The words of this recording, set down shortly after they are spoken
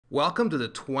Welcome to the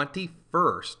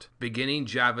 21st Beginning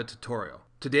Java tutorial.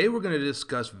 Today we're going to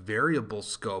discuss variable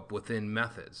scope within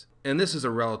methods. And this is a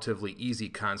relatively easy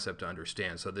concept to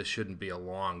understand, so this shouldn't be a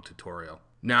long tutorial.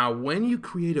 Now, when you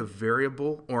create a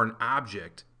variable or an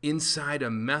object inside a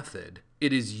method,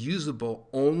 it is usable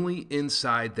only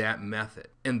inside that method.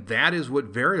 And that is what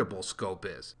variable scope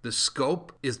is. The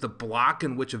scope is the block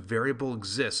in which a variable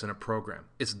exists in a program.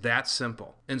 It's that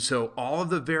simple. And so all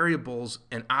of the variables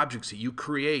and objects that you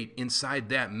create inside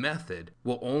that method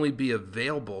will only be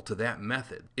available to that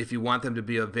method. If you want them to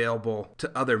be available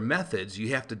to other methods, you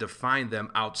have to define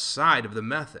them outside of the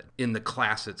method in the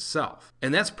class itself.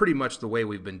 And that's pretty much the way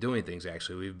we've been doing things,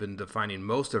 actually. We've been defining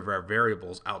most of our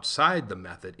variables outside the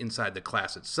method, inside the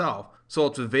class itself, so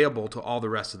it's available to all the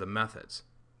rest of the methods.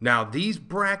 Now, these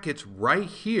brackets right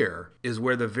here is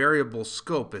where the variable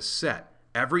scope is set.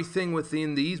 Everything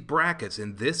within these brackets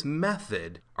in this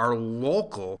method are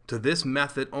local to this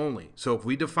method only. So if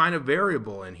we define a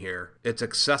variable in here, it's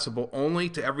accessible only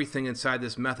to everything inside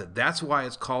this method. That's why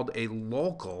it's called a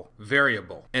local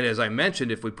variable. And as I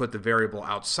mentioned, if we put the variable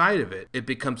outside of it, it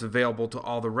becomes available to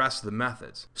all the rest of the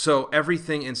methods. So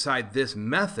everything inside this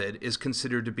method is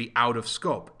considered to be out of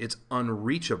scope. It's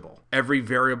unreachable. Every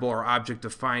variable or object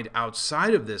defined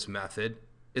outside of this method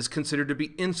is considered to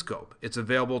be in scope. It's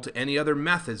available to any other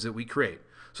methods that we create.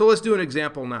 So let's do an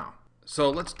example now. So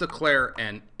let's declare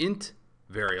an int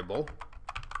variable,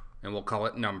 and we'll call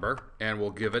it number, and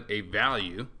we'll give it a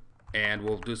value, and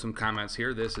we'll do some comments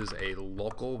here. This is a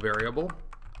local variable,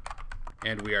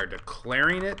 and we are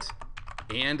declaring it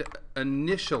and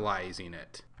initializing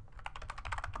it.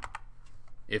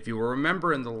 If you will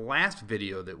remember in the last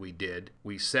video that we did,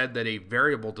 we said that a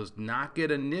variable does not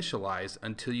get initialized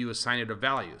until you assign it a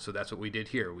value. So that's what we did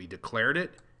here. We declared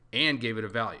it and gave it a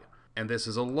value. And this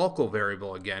is a local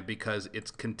variable again because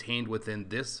it's contained within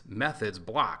this method's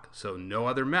block. So no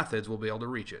other methods will be able to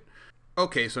reach it.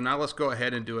 Okay, so now let's go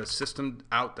ahead and do a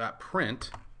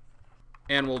system.out.print,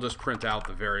 and we'll just print out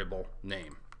the variable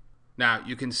name. Now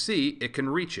you can see it can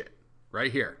reach it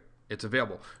right here. It's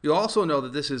available. You'll also know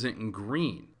that this isn't in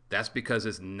green. That's because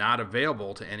it's not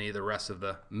available to any of the rest of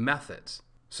the methods.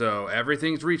 So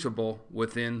everything's reachable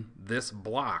within this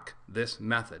block, this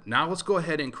method. Now let's go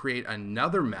ahead and create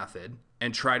another method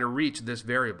and try to reach this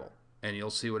variable. And you'll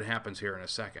see what happens here in a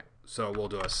second. So we'll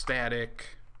do a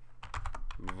static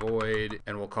void,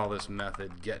 and we'll call this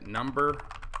method getNumber.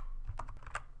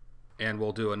 And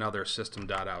we'll do another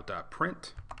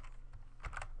system.out.print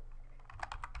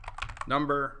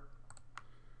number.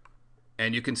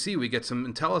 And you can see we get some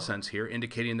IntelliSense here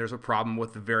indicating there's a problem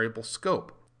with the variable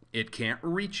scope. It can't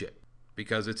reach it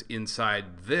because it's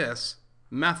inside this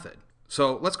method.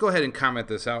 So let's go ahead and comment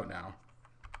this out now.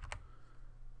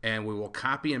 And we will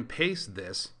copy and paste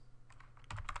this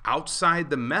outside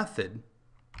the method.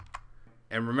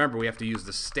 And remember, we have to use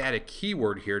the static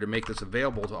keyword here to make this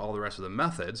available to all the rest of the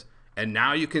methods. And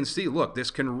now you can see, look, this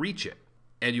can reach it.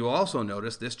 And you also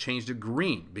notice this changed to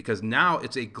green because now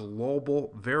it's a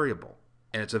global variable.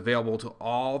 And it's available to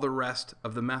all the rest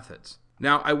of the methods.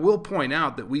 Now, I will point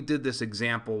out that we did this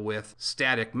example with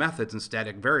static methods and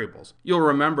static variables. You'll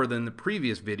remember that in the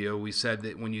previous video, we said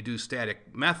that when you do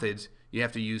static methods, you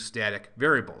have to use static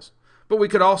variables. But we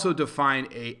could also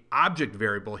define an object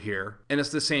variable here, and it's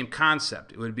the same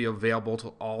concept. It would be available to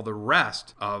all the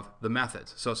rest of the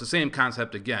methods. So it's the same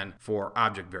concept again for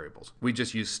object variables. We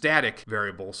just use static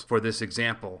variables for this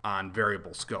example on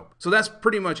variable scope. So that's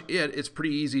pretty much it. It's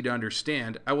pretty easy to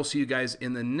understand. I will see you guys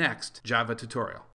in the next Java tutorial.